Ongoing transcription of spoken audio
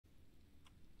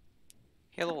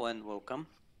Hello and welcome.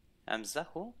 I'm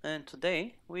Zahu, and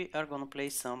today we are gonna play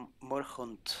some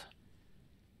Mur'hunt.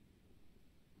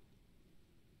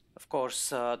 Of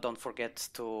course, don't forget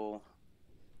to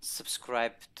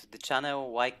subscribe to the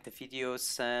channel, like the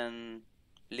videos, and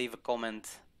leave a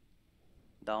comment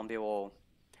down below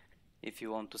if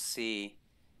you want to see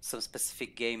some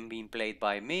specific game being played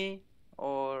by me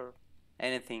or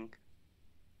anything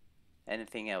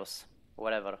else,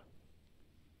 whatever.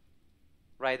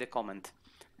 Write a comment.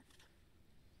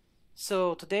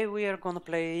 So today we are gonna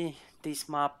play this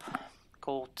map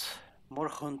called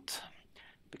Mur'hunt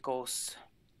because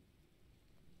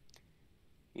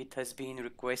it has been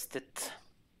requested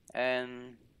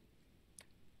and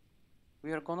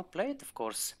we are gonna play it, of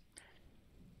course.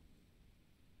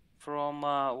 From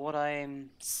what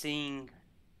I'm seeing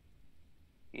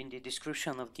in the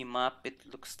description of the map, it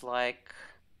looks like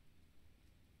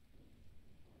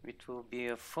it will be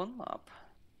a fun map.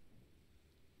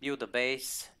 Build a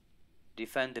base,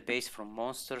 defend the base from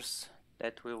monsters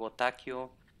that will attack you.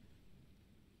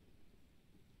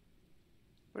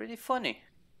 Pretty funny.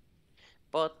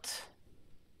 But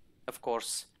of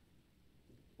course,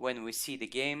 when we see the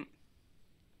game,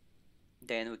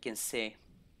 then we can say,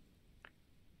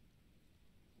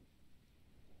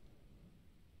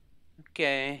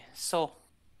 okay, so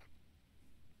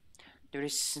there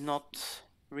is not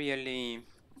really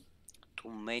too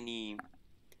many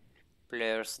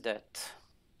players that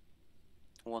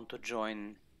want to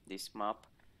join this map.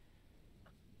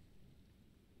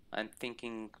 I'm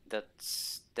thinking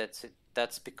that's it.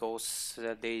 That's because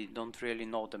they don't really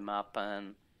know the map,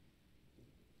 and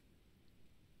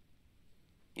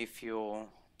if you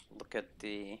look at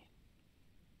the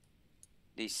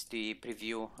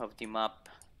preview of the map,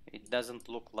 it doesn't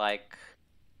look like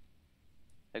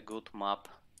a good map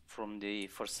from the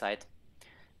first sight.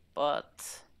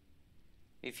 But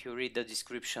if you read the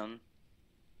description,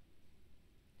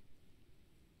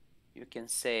 you can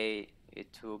say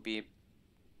it will be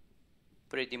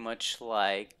pretty much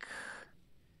like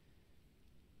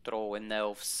Troll and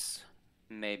Elves,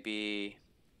 maybe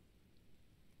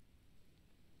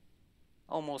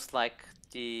almost like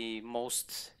the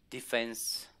most defend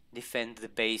the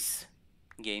base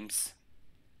games,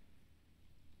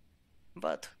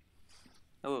 but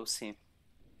we'll see.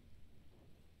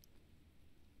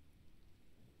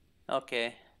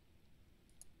 Okay,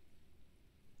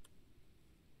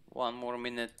 one more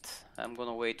minute. I'm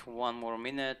gonna wait one more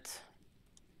minute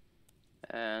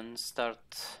and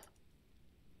start.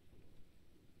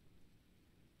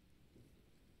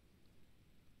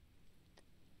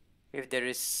 If there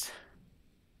is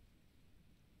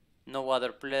no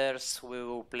other players, we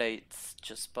will play it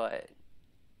just by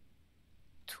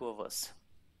two of us.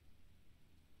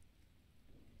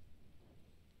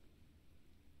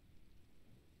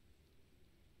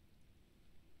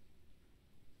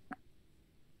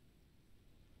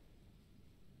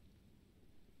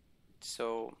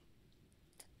 So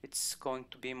it's going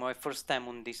to be my first time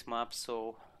on this map,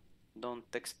 so don't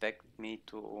expect me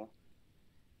to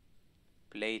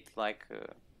play it like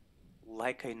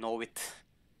I know it,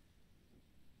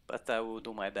 but I will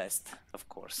do my best, of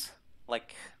course,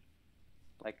 like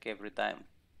every time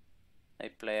I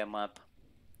play a map.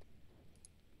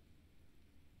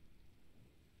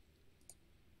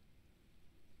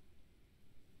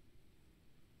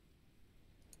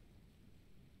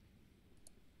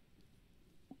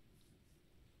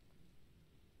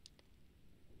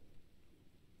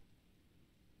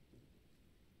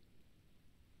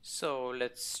 So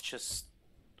let's just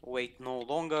wait no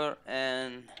longer,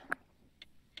 and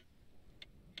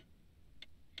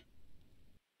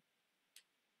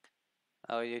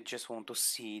I just want to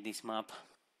see this map.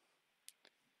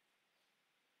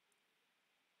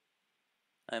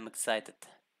 I'm excited.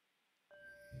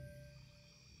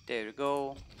 There we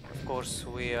go. Of course,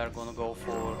 we are gonna go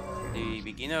for the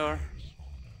beginner.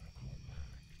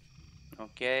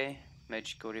 Okay,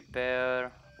 magical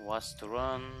repair, was to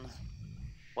run,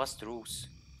 was to ruse.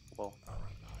 Well,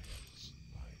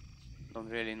 don't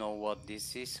really know what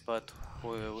this is, but we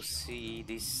will see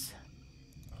these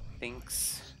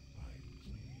things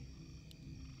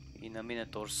in a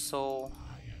minute or so.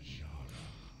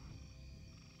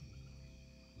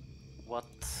 What?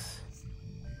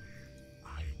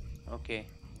 Okay,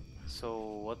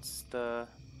 so what's the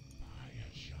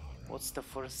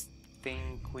first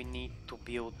thing we need to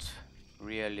build,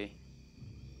 really?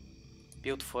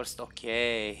 Build first,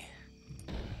 okay.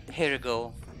 Here we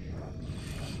go.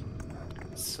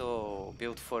 So,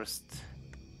 build first.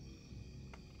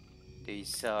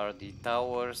 These are the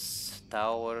towers.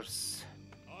 Our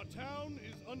town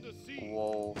is under siege.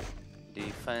 Wall,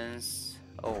 defense.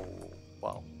 Oh,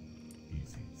 Wow.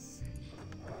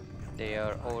 They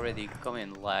are already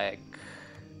coming, like...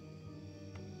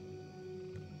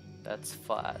 That's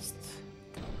fast.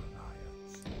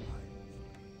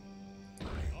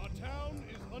 Our town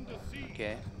is under siege.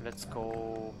 Okay, let's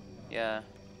go. Yeah.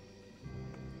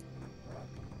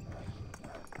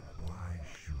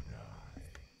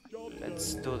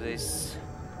 Let's do this.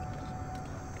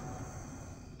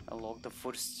 Unlock the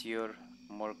first tier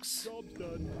mercs. Job's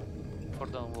done. For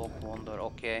the unlock wonder,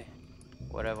 okay.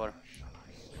 Whatever.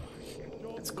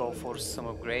 Let's go for some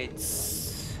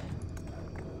upgrades.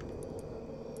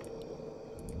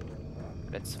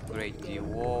 Let's upgrade the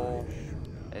wall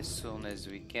as soon as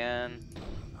we can.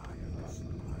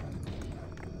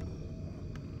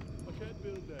 I can't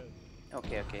build that.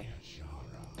 Okay.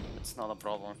 That's not a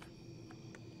problem.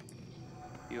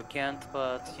 You can't,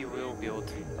 but you will build.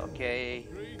 Okay.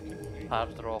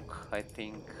 Hard rock, I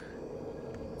think.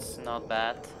 It's not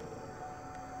bad.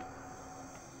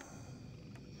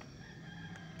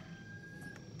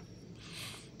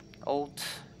 Old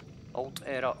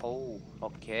era. Oh,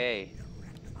 okay.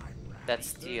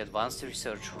 That's the advanced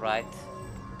research, right?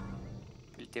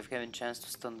 Ability of having chance to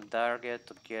stun the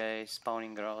target. Okay,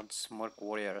 spawning grounds, merc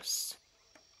warriors.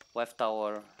 Left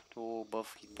tower, 2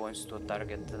 buff hit points to a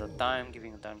target at a time,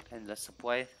 giving a target endless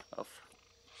supply of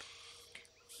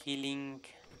healing.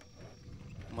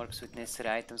 Mercs with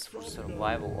necessary items for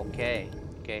survival. Okay.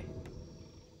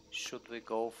 Should we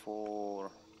go for...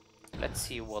 Let's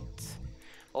see what...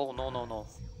 Oh, no.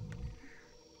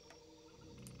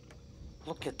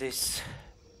 Look at this.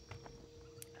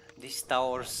 These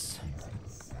towers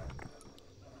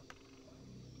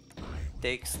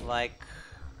takes like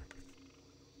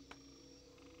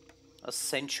a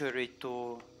century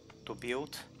to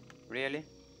build, really?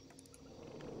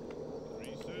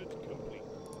 Research complete.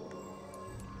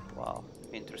 Wow,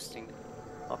 interesting.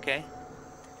 Okay.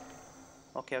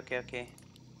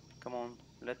 Come on,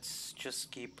 let's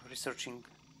just keep researching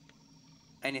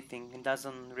anything. It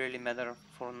doesn't really matter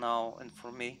for now and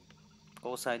for me,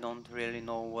 because I don't really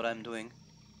know what I'm doing.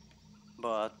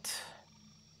 But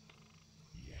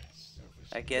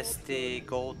I guess the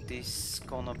gold is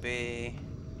gonna be...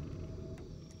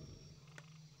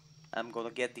 I'm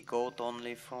gonna get the gold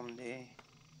only from the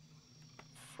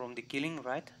killing,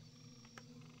 right?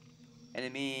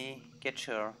 Enemy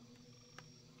catcher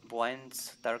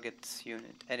blinds target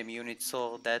enemy unit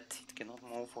so that it cannot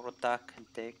move or attack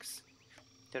and takes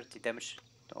 30 damage.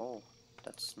 Oh,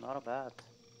 that's not a bad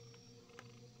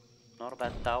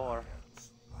tower.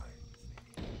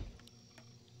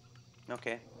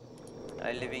 Okay,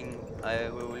 I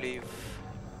will leave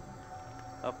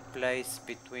a place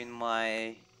between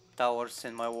my towers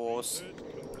and my walls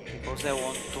because I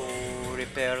want to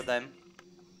repair them.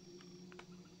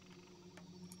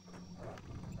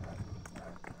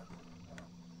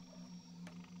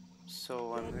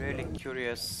 So I'm really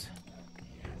curious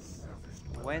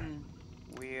when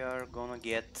we are gonna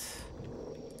get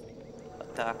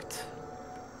attacked,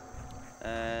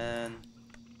 and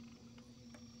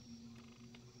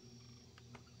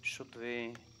should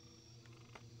we...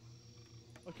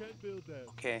 I can't build that.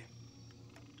 Okay,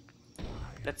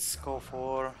 let's go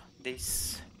for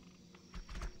this.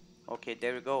 Okay,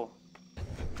 there we go.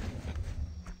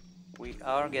 We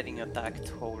are getting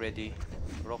attacked already.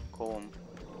 Rock column.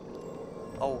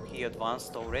 Oh, he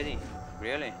advanced already?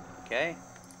 Really? Okay.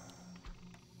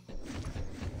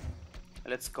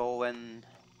 Let's go and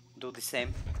do the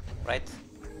same, right?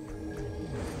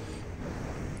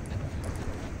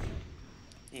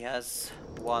 He has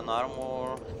 1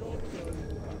 armor.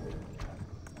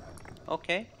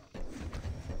 Okay.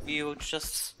 You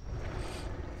just...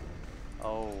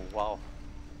 Oh, wow.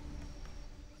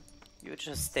 You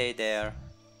just stay there.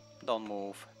 Don't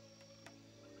move.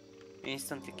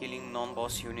 Instantly killing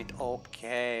non-boss unit.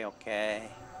 Okay.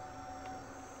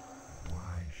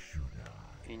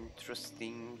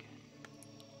 Interesting.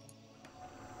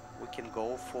 We can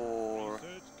go for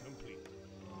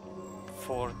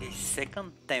the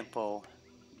second tempo.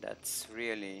 That's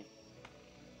really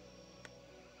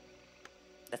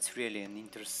an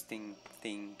interesting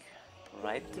thing,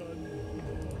 right?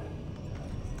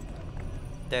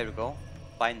 There we go.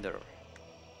 Binder.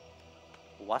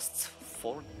 Lasts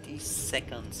 40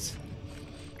 seconds.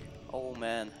 Oh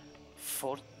man,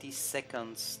 40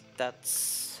 seconds.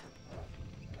 That's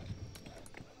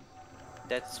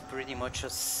pretty much a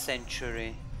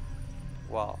century.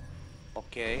 Wow.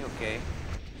 Okay.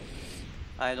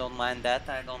 I don't mind that.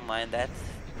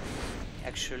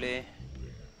 Actually,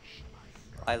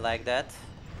 I like that.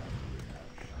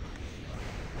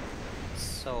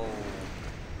 So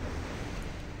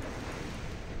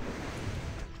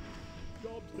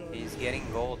getting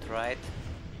gold, right?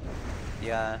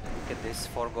 Yeah, look at this,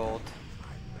 4 gold.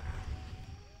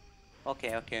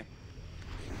 Okay, okay.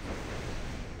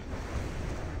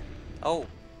 Oh!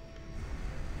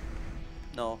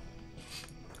 No.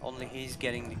 Only he's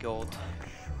getting the gold,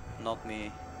 not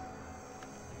me.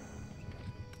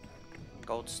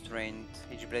 Gold strength.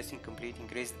 Each blessing complete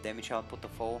increase the damage output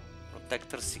of all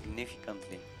protectors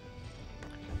significantly.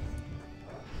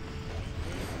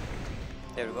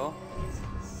 There we go.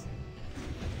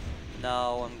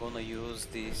 Now I'm gonna use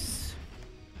this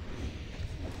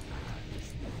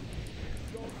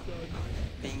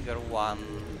finger one.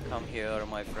 Come here,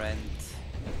 my friend,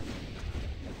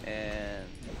 and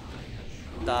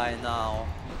die now.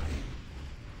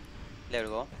 There we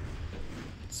go.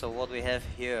 So what we have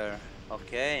here?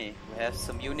 Okay, we have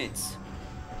some units.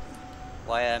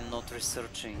 Why I'm not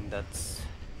researching? That's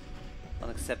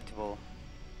unacceptable.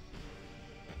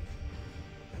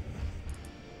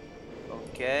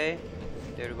 Okay,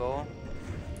 there we go.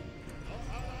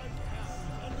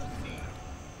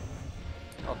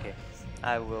 Okay,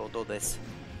 I will do this.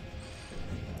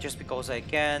 Just because I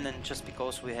can, and just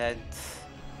because we have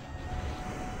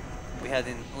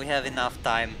enough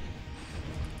time.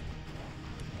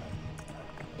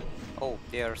 Oh,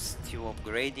 they are still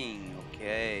upgrading.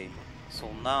 Okay,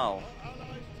 so now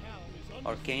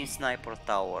Arcane Sniper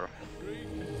Tower.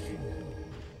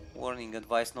 Warning,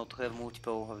 advice not to have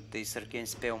multiple of this arcane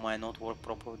spell might not work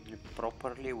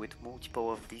properly with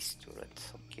multiple of these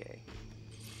turrets. Okay,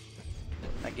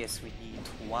 I guess we need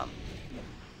one.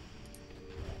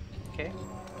 Okay,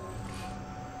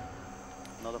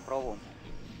 not a problem.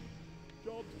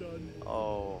 Job done.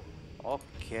 Oh,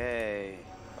 okay,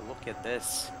 look at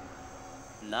this.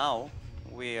 Now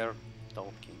we are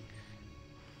talking.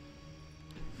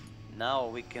 Now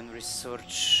we can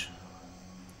research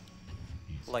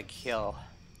like hell.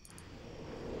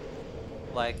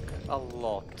 Like a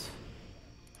lot.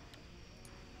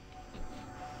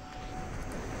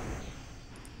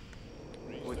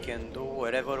 We can do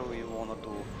whatever we wanna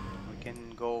do. We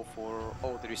can go for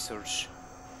all the research.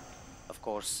 Of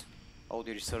course, all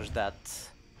the research that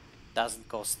doesn't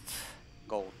cost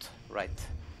gold, right?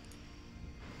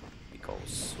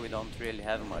 Because we don't really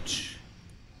have much.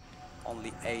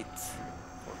 Only 8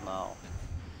 for now.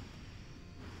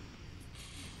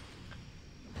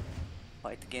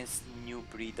 Fight against new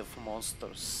breed of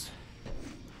monsters.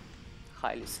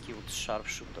 Highly skilled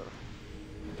sharpshooter.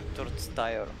 Third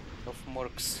tier of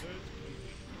mercs.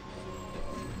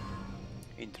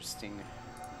 Interesting.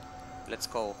 Let's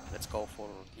go for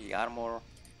the armor.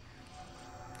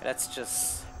 Let's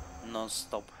just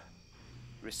non-stop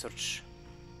research.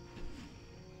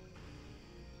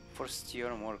 First tier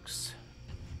mercs.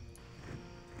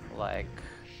 Like,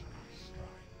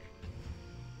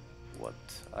 what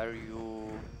are you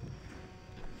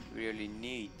really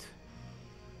need?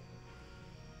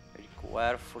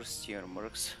 Require first tier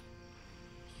mercs.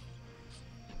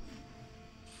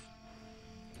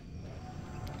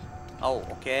 Oh,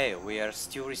 okay, we are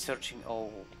still researching.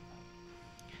 Oh,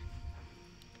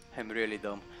 I'm really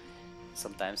dumb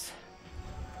sometimes.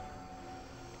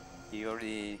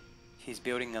 He's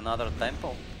building another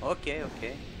temple. Okay,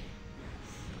 okay.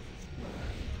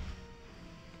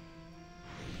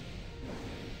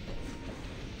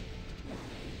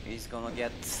 He's gonna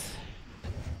get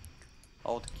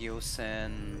old kills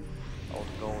and old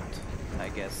gold, I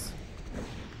guess.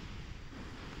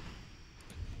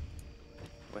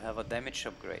 We have a damage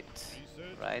upgrade,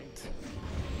 right?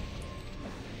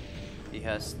 He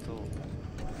has to.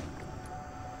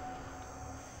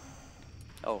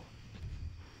 Oh.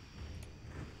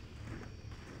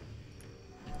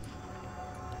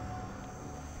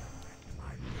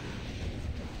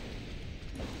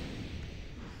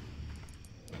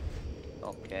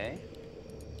 Okay.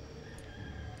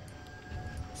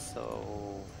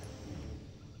 So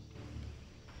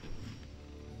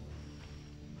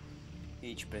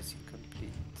each pressing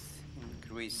complete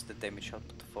increase the damage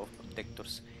output of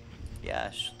protectors.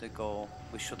 Yeah,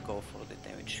 we should go for the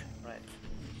damage, right?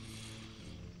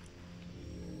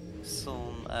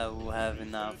 Soon I will have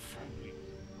enough.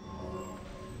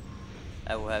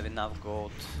 I will have enough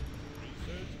gold.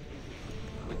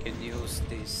 We can use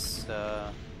this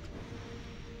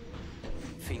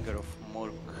finger of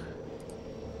Murk,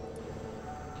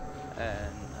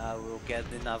 and I will get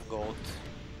enough gold.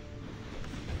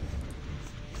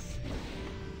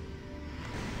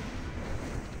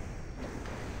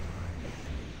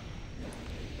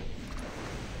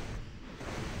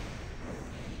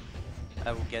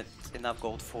 I will get enough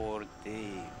gold for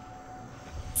the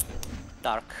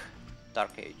Dark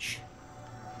Age.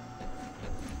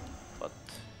 But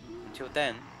until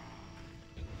then,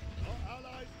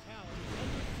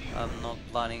 I'm not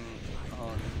planning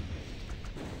on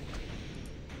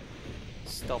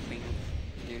stopping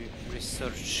the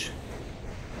research.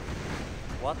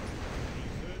 What?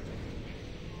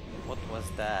 What was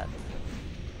that?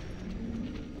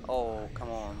 Oh, come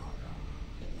on.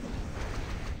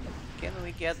 Can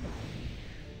we get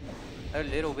a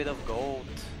little bit of gold?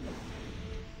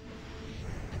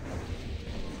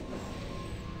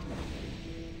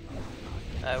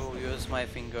 I will use my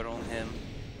finger on him.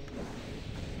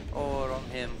 Or on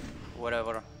him,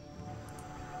 whatever.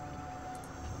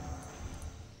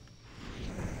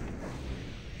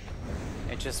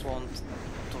 I just want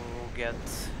to get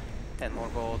 10 more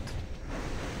gold.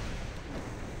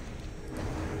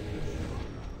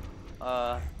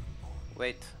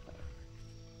 Wait.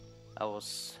 I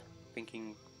was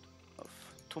thinking of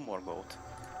 2 more gold.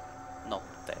 Not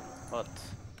 10, but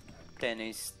 10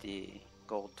 is the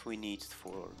gold we need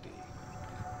for the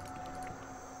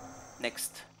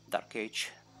next Dark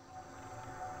Age.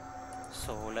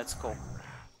 So let's go.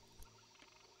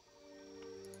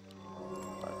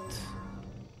 But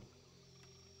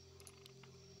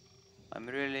I'm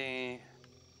really...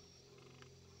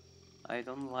 I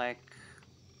don't like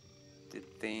the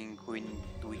thing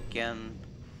we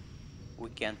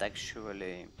can't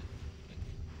actually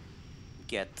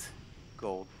get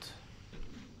gold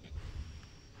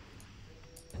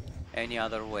any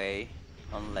other way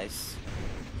unless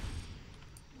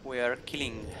we are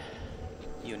killing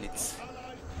units.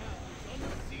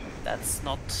 That's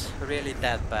not really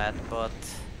that bad, but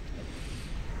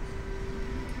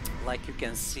like you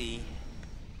can see,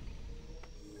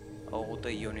 all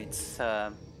the units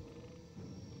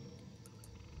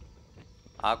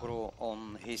aggro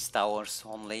on his towers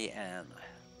only, and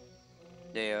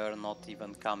they are not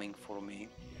even coming for me.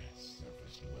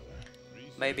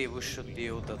 Maybe we should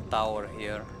build a tower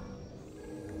here,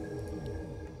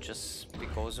 just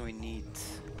because we need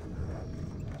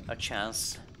a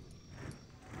chance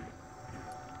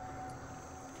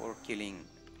for killing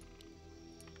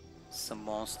some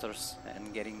monsters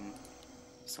and getting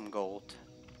some gold,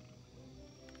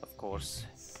 of course.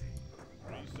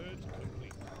 Research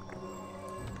complete.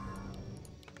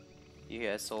 He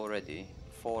has already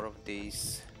 4 of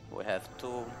these. We have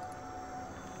 2.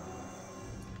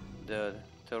 The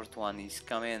third one is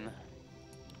coming.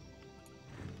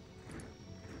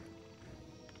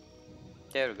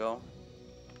 There we go.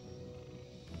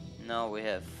 Now we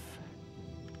have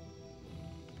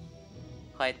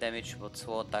high damage but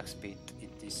slow attack speed.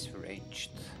 It is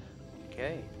ranged.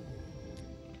 Okay.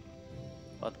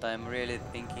 But I'm really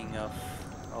thinking of...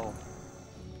 oh,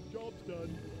 Job's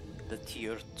done. the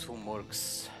tier 2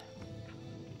 mercs.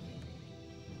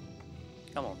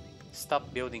 Come on,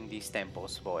 stop building these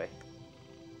temples, boy.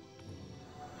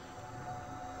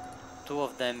 2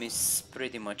 of them is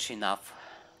pretty much enough.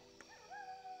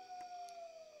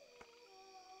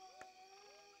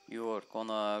 You are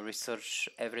gonna research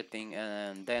everything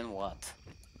and then what?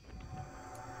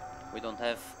 We don't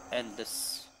have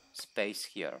endless space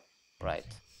here, right?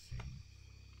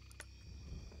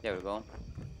 There we go.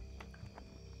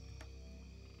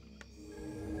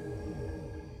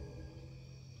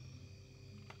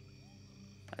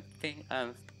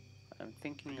 I'm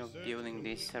thinking of building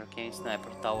this arcane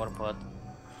sniper tower, but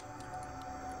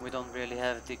we don't really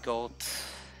have the gold.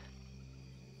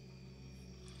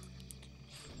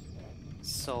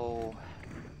 So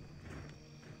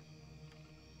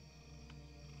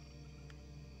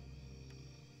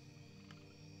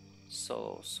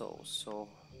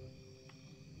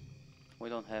we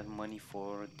don't have money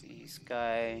for this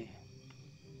guy,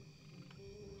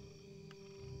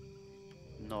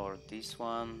 nor this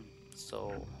one,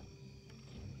 so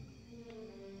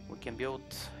we can build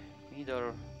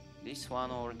either this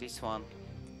one or this one.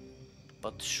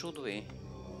 But should we?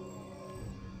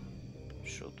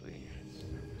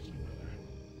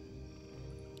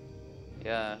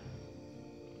 Yeah.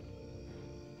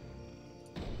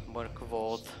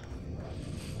 Mur'hunt.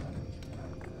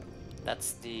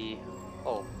 That's the...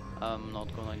 oh, I'm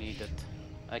not gonna need it.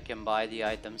 I can buy the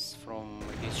items from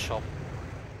his shop.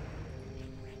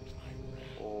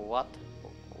 What?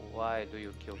 Why do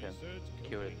you kill him?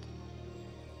 Kill it.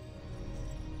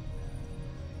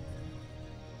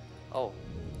 Oh.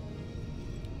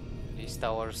 These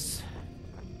towers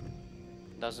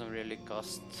doesn't really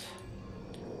cost...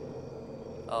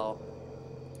 oh.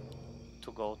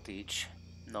 2 gold each.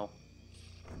 No.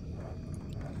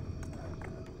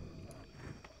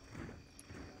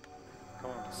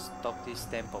 Come on, stop these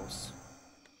temples.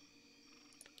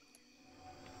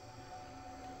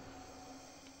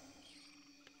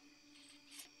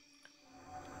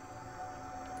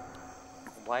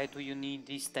 Why do you need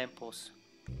these temples?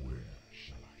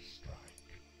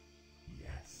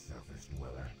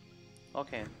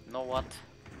 Okay, know what?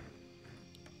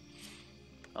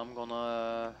 I'm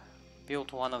gonna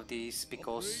build one of these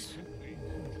because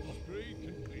Upgrade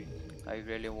complete. I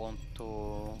really want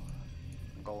to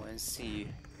go and see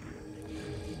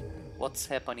what's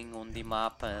happening on the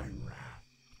map and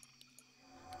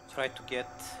try to get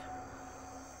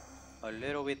a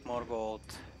little bit more gold.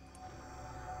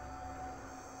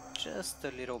 Just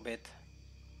a little bit.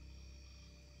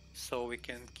 So we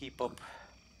can keep up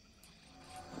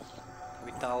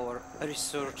with our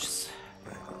researches.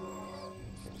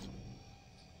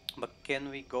 But can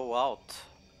we go out?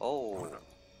 Oh,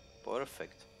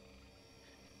 perfect.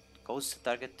 Goes the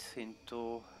target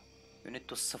into... You need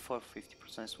to suffer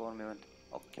 50% swarm event.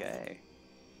 Okay.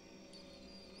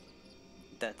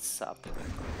 That's up.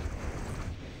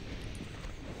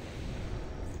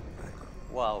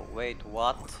 Wow, wait,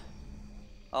 what?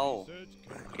 Oh,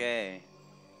 okay.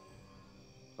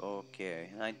 Okay,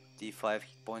 95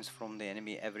 hit points from the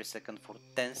enemy every second for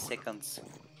 10 seconds.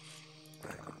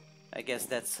 I guess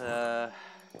that's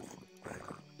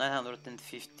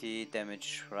 950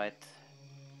 damage, right?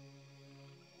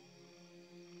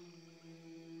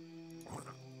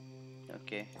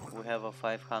 Okay, we have a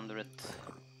 500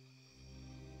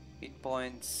 hit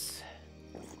points.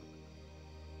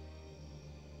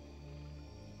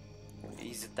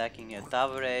 He's attacking at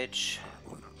average.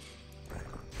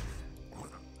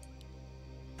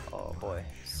 Oh boy,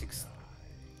 6.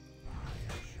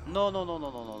 No.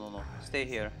 Stay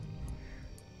here.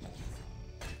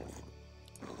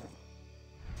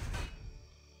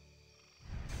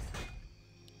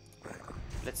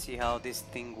 Let's see how this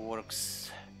thing works.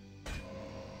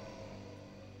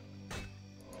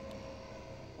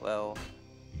 Well,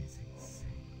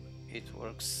 it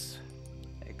works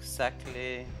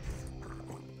exactly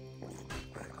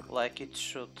like it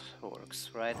should works,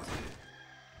 right?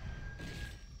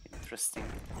 Interesting.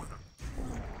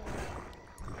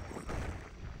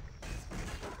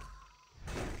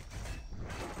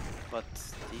 But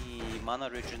the mana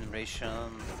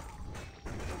regeneration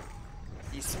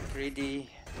is pretty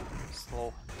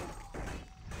slow.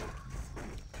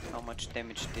 How much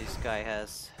damage this guy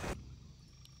has?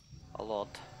 A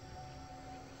lot.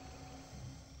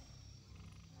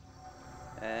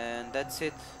 And that's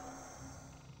it.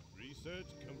 Research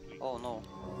complete. Oh no,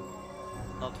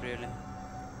 not really.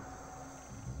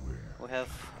 We have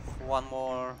one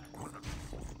more.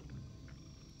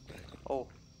 Oh,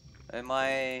 am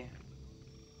I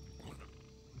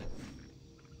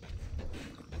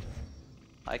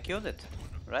killed it,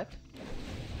 right?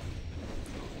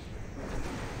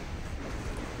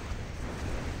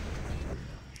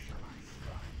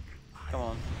 Come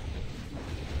on.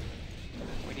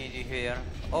 We need you here.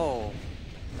 Oh,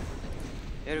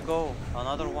 here you go,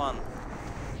 another one.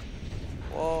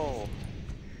 Whoa.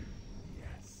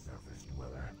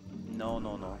 No.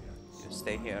 You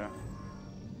stay here.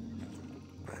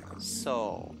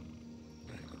 So,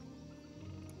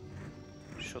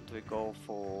 should we go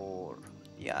for...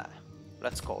 Yeah,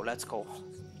 let's go.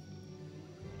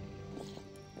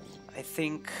 I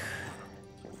think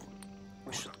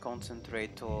we should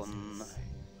concentrate on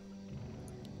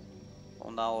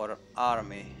our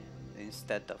army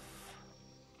instead of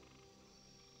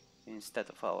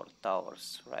our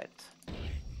towers, right?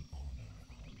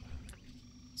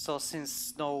 So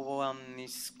since no one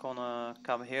is gonna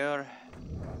come here,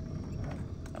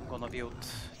 I'm gonna build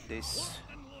this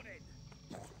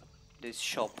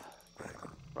shop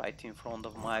right in front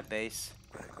of my base,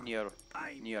 near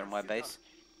my base.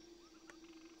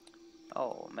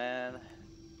 Oh man,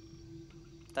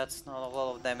 that's not a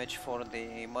lot of damage for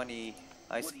the money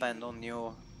I spend on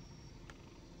you.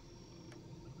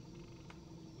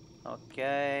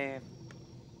 Okay,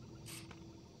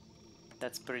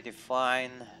 that's pretty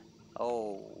fine.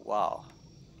 Oh wow.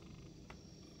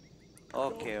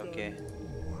 Okay.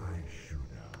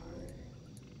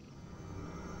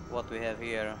 What we have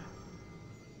here?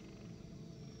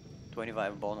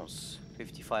 25 bonus,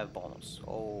 55 bonus.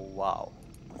 Oh wow.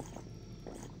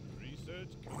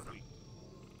 Research complete.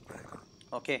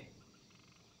 Okay,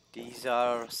 these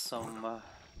are some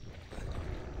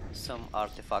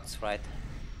artifacts, right?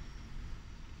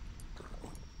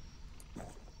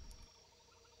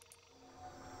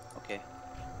 Okay,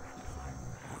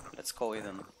 let's go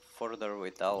even further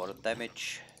with our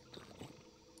damage.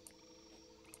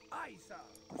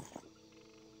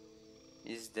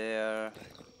 Is there...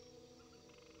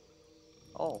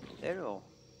 Oh, there you go.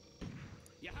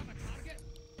 You have a target.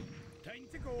 Time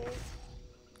to go.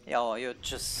 Yeah, you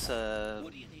just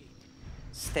What do you need?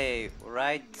 stay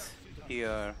right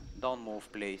here. Don't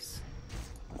move, please.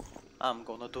 I'm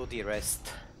gonna do the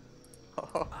rest.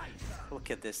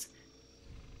 Look at this.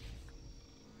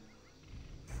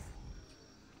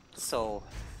 So,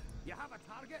 You have a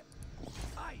target?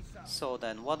 Aye, sir. so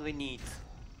then what we need?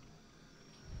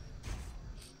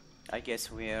 I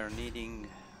guess we are needing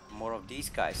more of these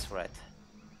guys, right?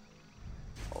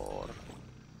 Or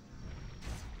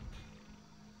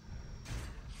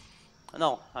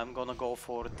no, I'm gonna go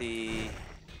for the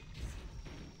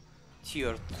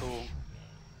tier 2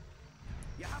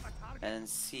 You have a target? and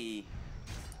see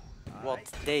what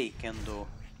they can do.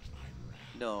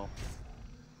 No,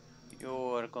 you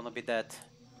are gonna be dead.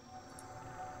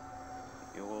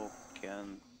 You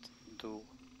can't do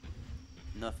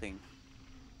nothing.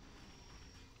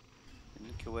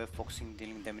 Nuclear wave focusing,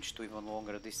 dealing damage to even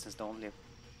longer distance. The only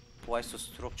twice to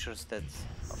structures that.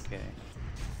 Okay,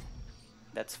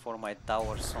 that's for my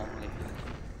towers only.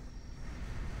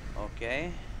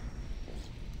 Okay,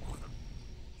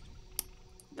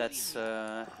 that's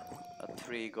a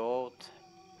 3 gold,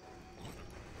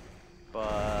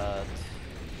 but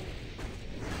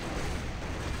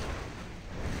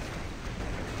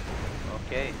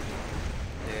okay,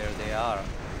 there they are.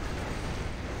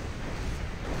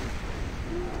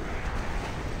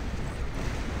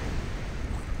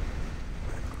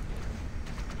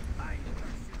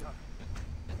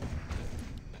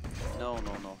 No,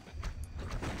 no, no.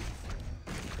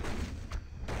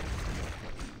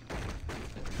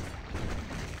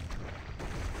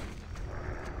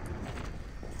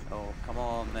 Oh, come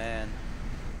on, man.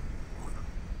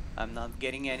 I'm not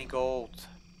getting any gold.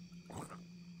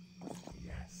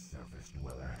 Yes, surface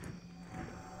dweller.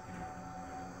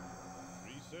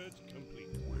 Research complete.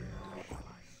 Where shall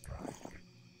I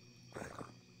strike?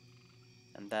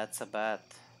 And that's a bad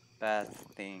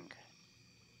thing.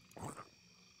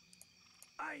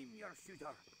 I'm your shooter.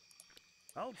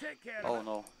 I'll take care Oh of it.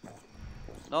 no.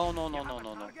 No, no, no, You no, have a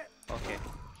no, no. target? Okay.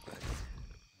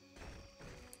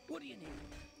 What do you need?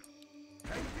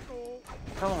 Time to go.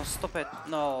 Come on, stop it.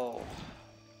 No.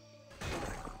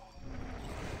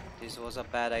 This was a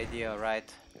bad idea,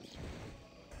 right?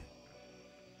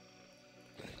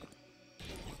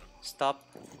 Stop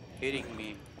hitting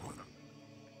me.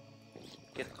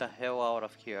 Get the hell out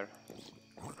of here.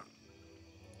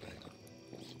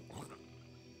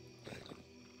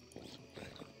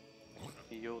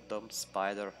 You dumb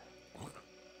spider.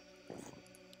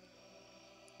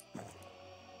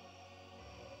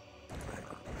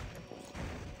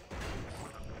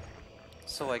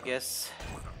 So I guess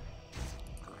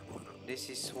this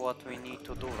is what we need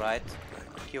to do, right?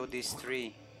 Kill these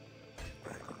 3.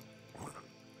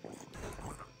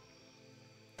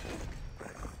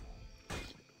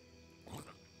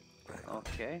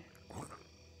 Okay.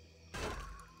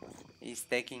 He's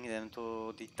taking them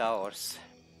to the towers.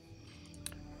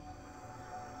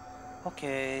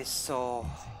 Okay, so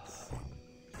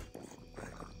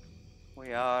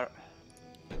we are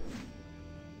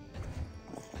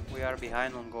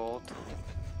behind on gold.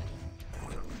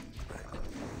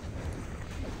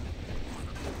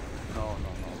 No, no,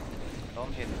 no, no.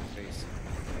 Don't hit the trees.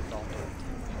 Don't do it.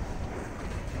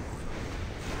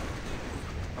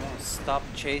 Come on, stop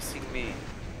chasing me.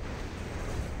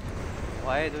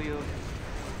 Why do you...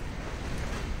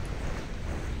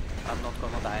 I'm not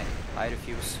gonna die. I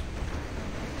refuse.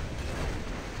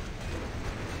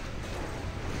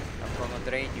 I'm gonna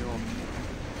drain you.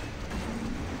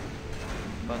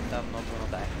 But I'm not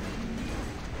gonna die.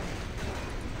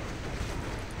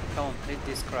 Come on, hit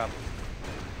this crap.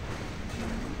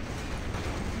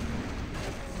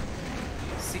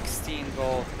 16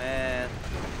 gold, man.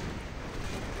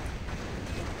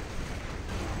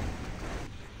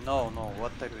 No, no,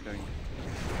 what are you doing?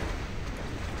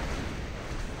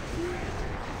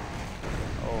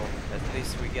 Oh, at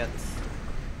least we get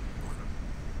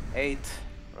 8,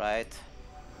 right?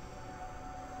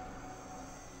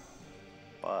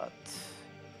 But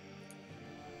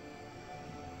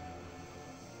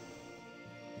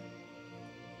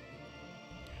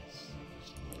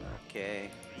okay.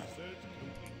 Research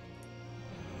complete.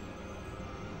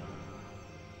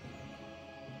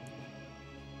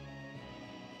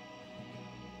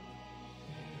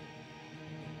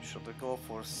 Should we go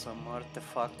for some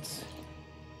artifacts?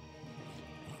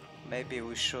 Maybe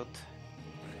we should.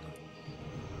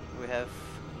 We have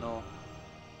no.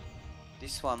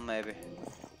 This one maybe.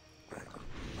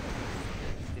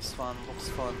 This one looks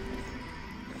fun.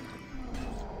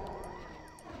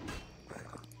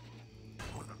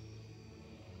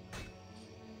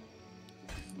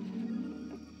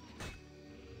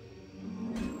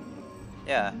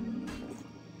 Yeah.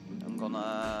 I'm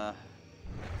gonna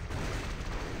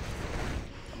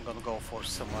go for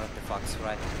some artifacts,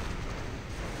 right?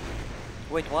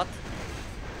 Wait, what?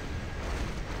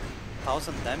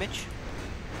 1000 damage?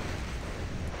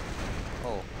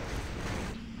 Oh.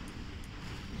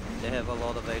 They have a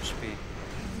lot of HP.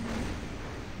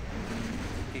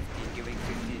 15, giving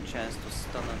 15 chance to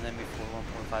stun an enemy for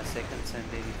 1.5 seconds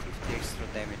and dealing 50 extra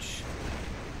damage.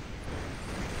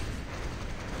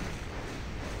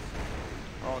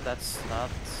 Oh, that's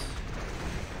not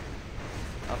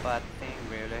a bad thing,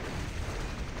 really.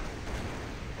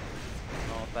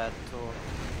 Not bad at all.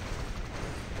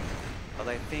 But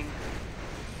I think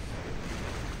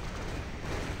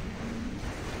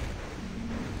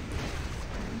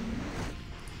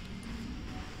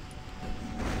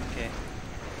okay.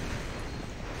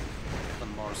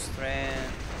 Even more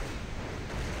strength.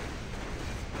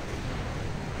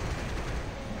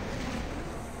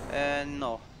 And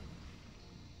no.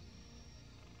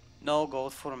 No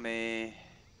gold for me.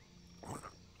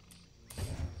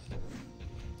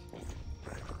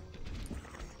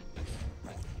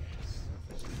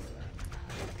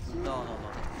 No, no,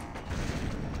 no.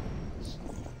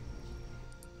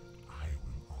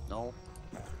 No.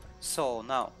 So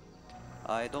now,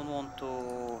 I don't want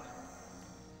to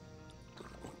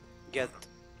get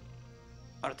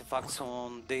artifacts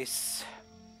on this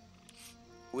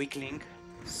weakling,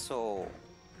 so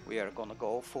we are gonna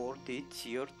go for the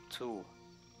tier 2.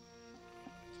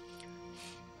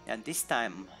 And this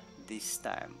time,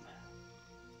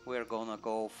 we're gonna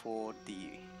go for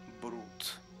the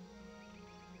brute.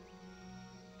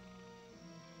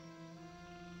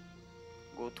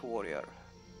 Good warrior.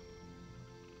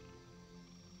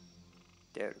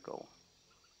 There you go.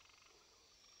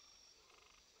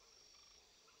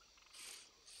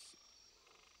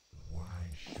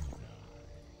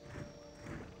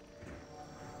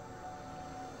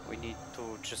 We need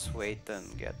to just wait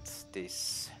and get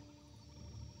this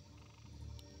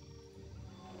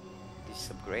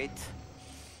upgrade.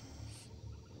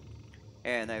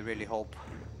 And I really hope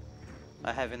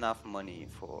I have enough money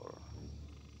for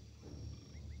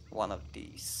one of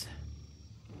these.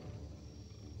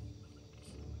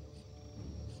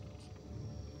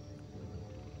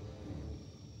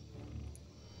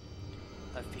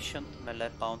 Efficient melee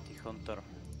bounty hunter,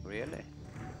 really?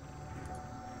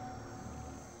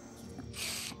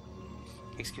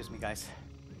 Excuse me, guys.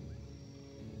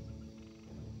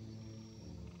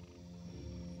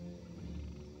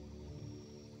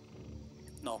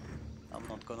 No, I'm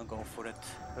not gonna go for it,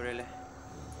 really.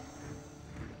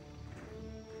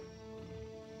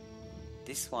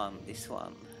 This one,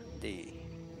 the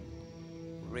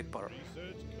Reaper.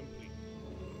 Research complete.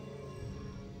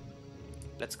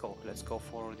 Let's go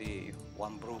for the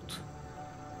one brute.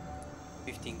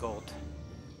 15 gold.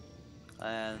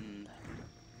 And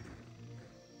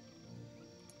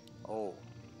oh,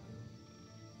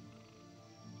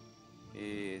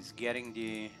 is getting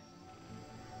the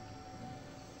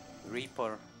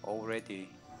Reaper already,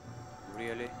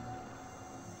 really?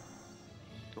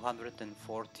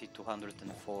 240.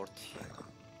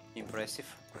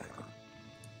 Impressive.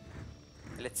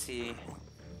 Let's see.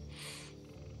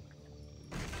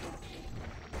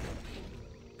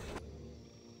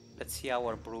 Let's see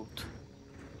our brute.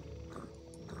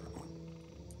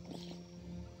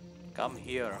 Come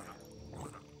here.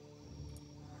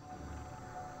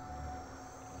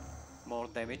 More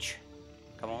damage.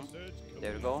 Come on.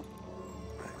 There we go.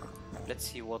 Let's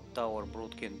see what our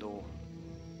brute can do.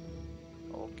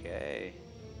 Okay.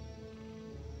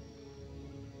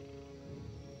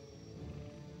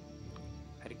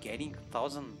 Are you getting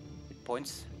 1000 hit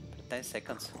points per 10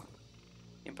 seconds?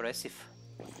 Impressive.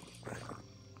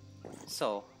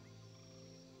 So,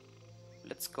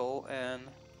 let's go and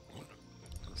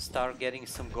start getting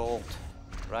some gold,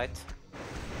 right?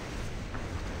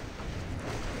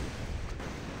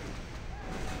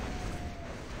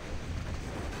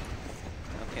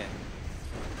 Okay.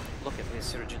 Look at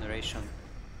this regeneration.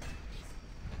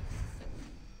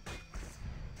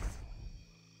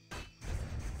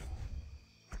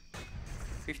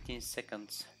 "15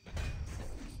 seconds.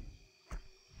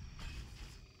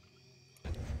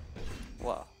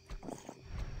 Wow.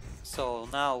 So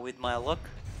now with my luck,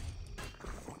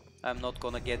 I'm not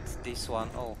gonna get this one.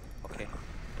 Oh, okay.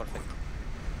 Perfect.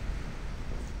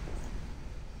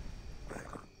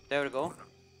 There we go.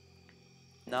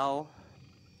 Now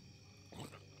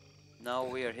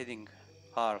we are hitting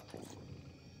hard.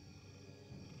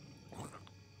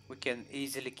 We can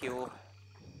easily kill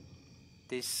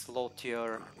this low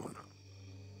tier.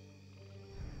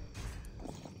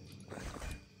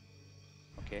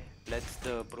 Okay, let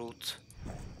the brute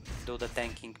do the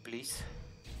tanking, please.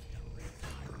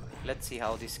 Let's see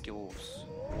how this skill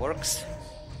works.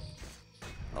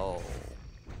 Oh,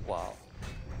 wow.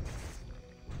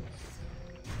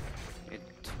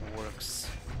 It works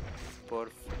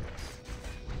perfect.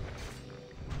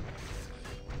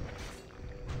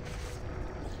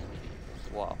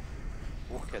 Wow,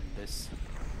 look at this.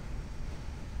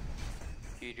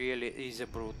 He really is a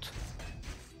brute.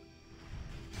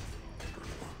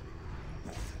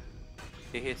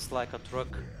 He hits like a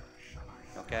truck.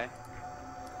 Okay.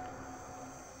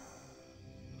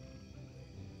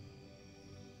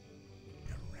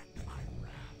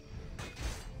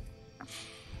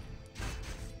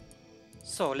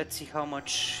 So let's see how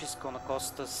much it's gonna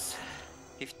cost us.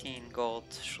 15 gold.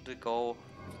 Should we go?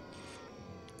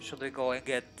 Should we go and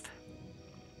get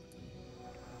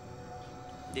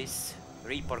this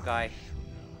Reaper guy?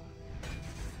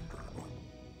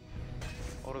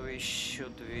 Or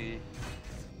should we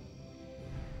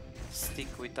stick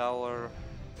with our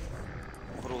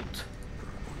brute?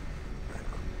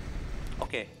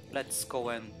 Okay, let's go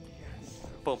and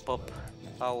pump up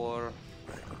our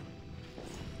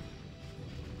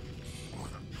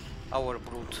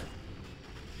brute.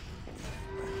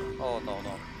 Oh no.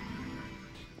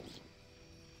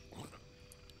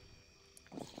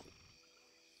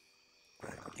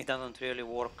 It doesn't really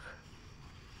work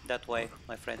that way,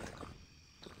 my friend.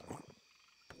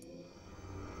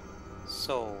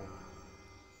 So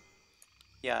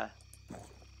yeah,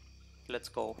 let's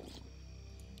go.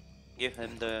 Give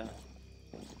him the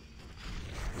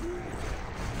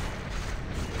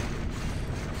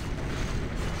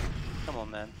come on,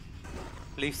 man.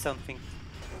 Leave something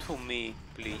to me,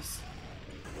 please.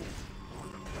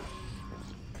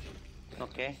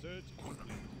 Okay.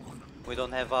 We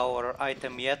don't have our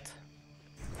item yet,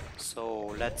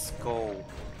 so let's go.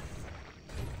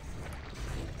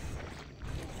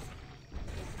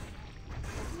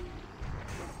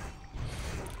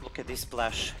 Look at this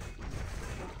splash.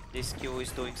 This Q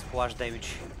is doing splash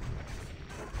damage.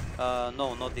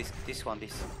 No, not this one,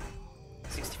 this.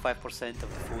 65% of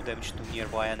the full damage to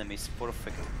nearby enemies,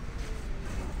 perfect.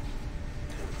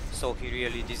 So he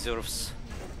really deserves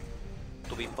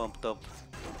to be pumped up.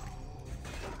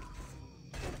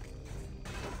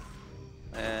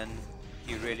 And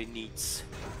he really needs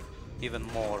even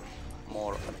more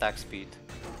attack speed.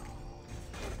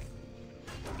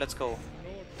 Let's go.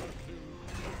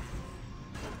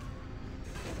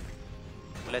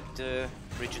 Let the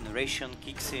regeneration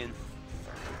kicks in.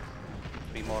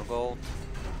 3 more gold.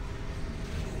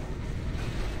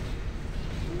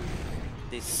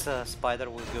 This spider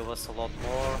will give us a lot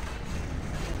more.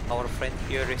 Our friend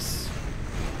here is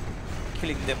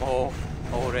killing them all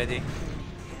already.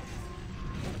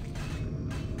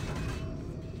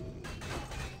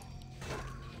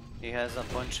 He has a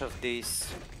bunch of these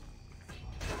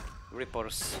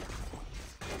Reapers.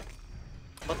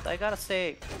 But I gotta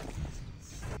say,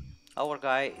 our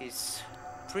guy is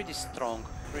pretty strong,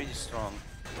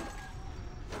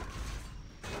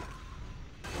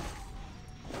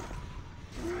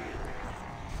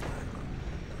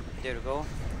 There you go.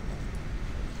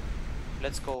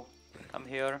 Let's go. Come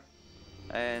here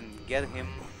and get him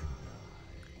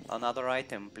another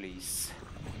item, please.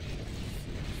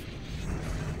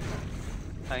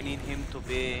 I need him to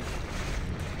be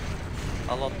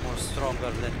a lot more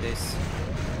stronger than this.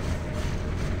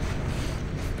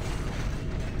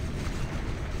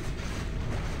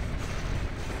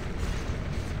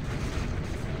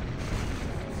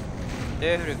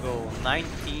 There we go,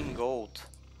 19 gold.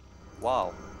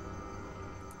 Wow.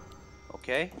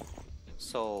 Okay,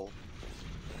 so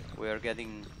we are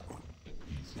getting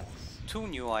 2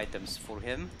 new items for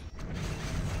him.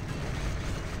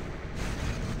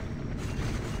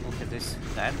 Look at this,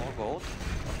 9 more gold.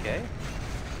 Okay.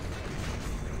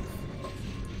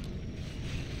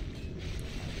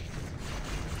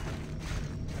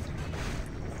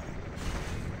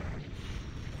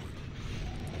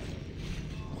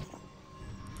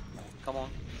 Come on,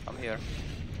 I'm here.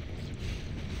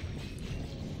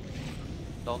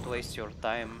 Don't waste your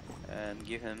time and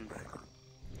give him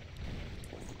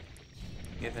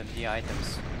the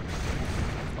items.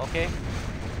 Okay,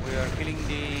 we are killing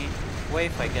the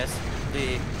wave, I guess.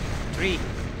 The tree.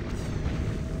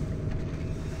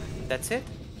 That's it.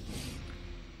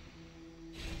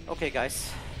 Okay,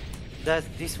 guys,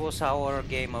 this was our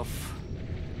game of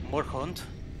Mur'hunt.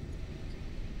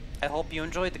 I hope you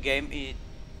enjoyed the game.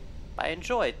 I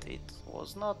enjoyed it. It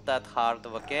was not that hard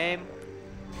of a game.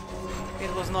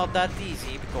 It was not that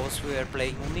easy because we were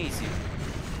playing on easy.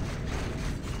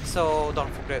 So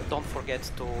don't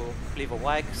forget to leave a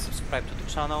like, subscribe to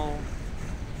the channel,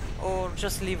 or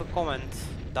just leave a comment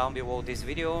down below this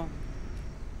video.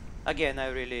 Again, I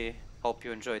really hope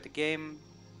you enjoyed the game.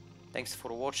 Thanks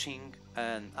for watching,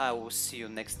 and I will see you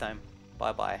next time.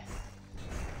 Bye bye.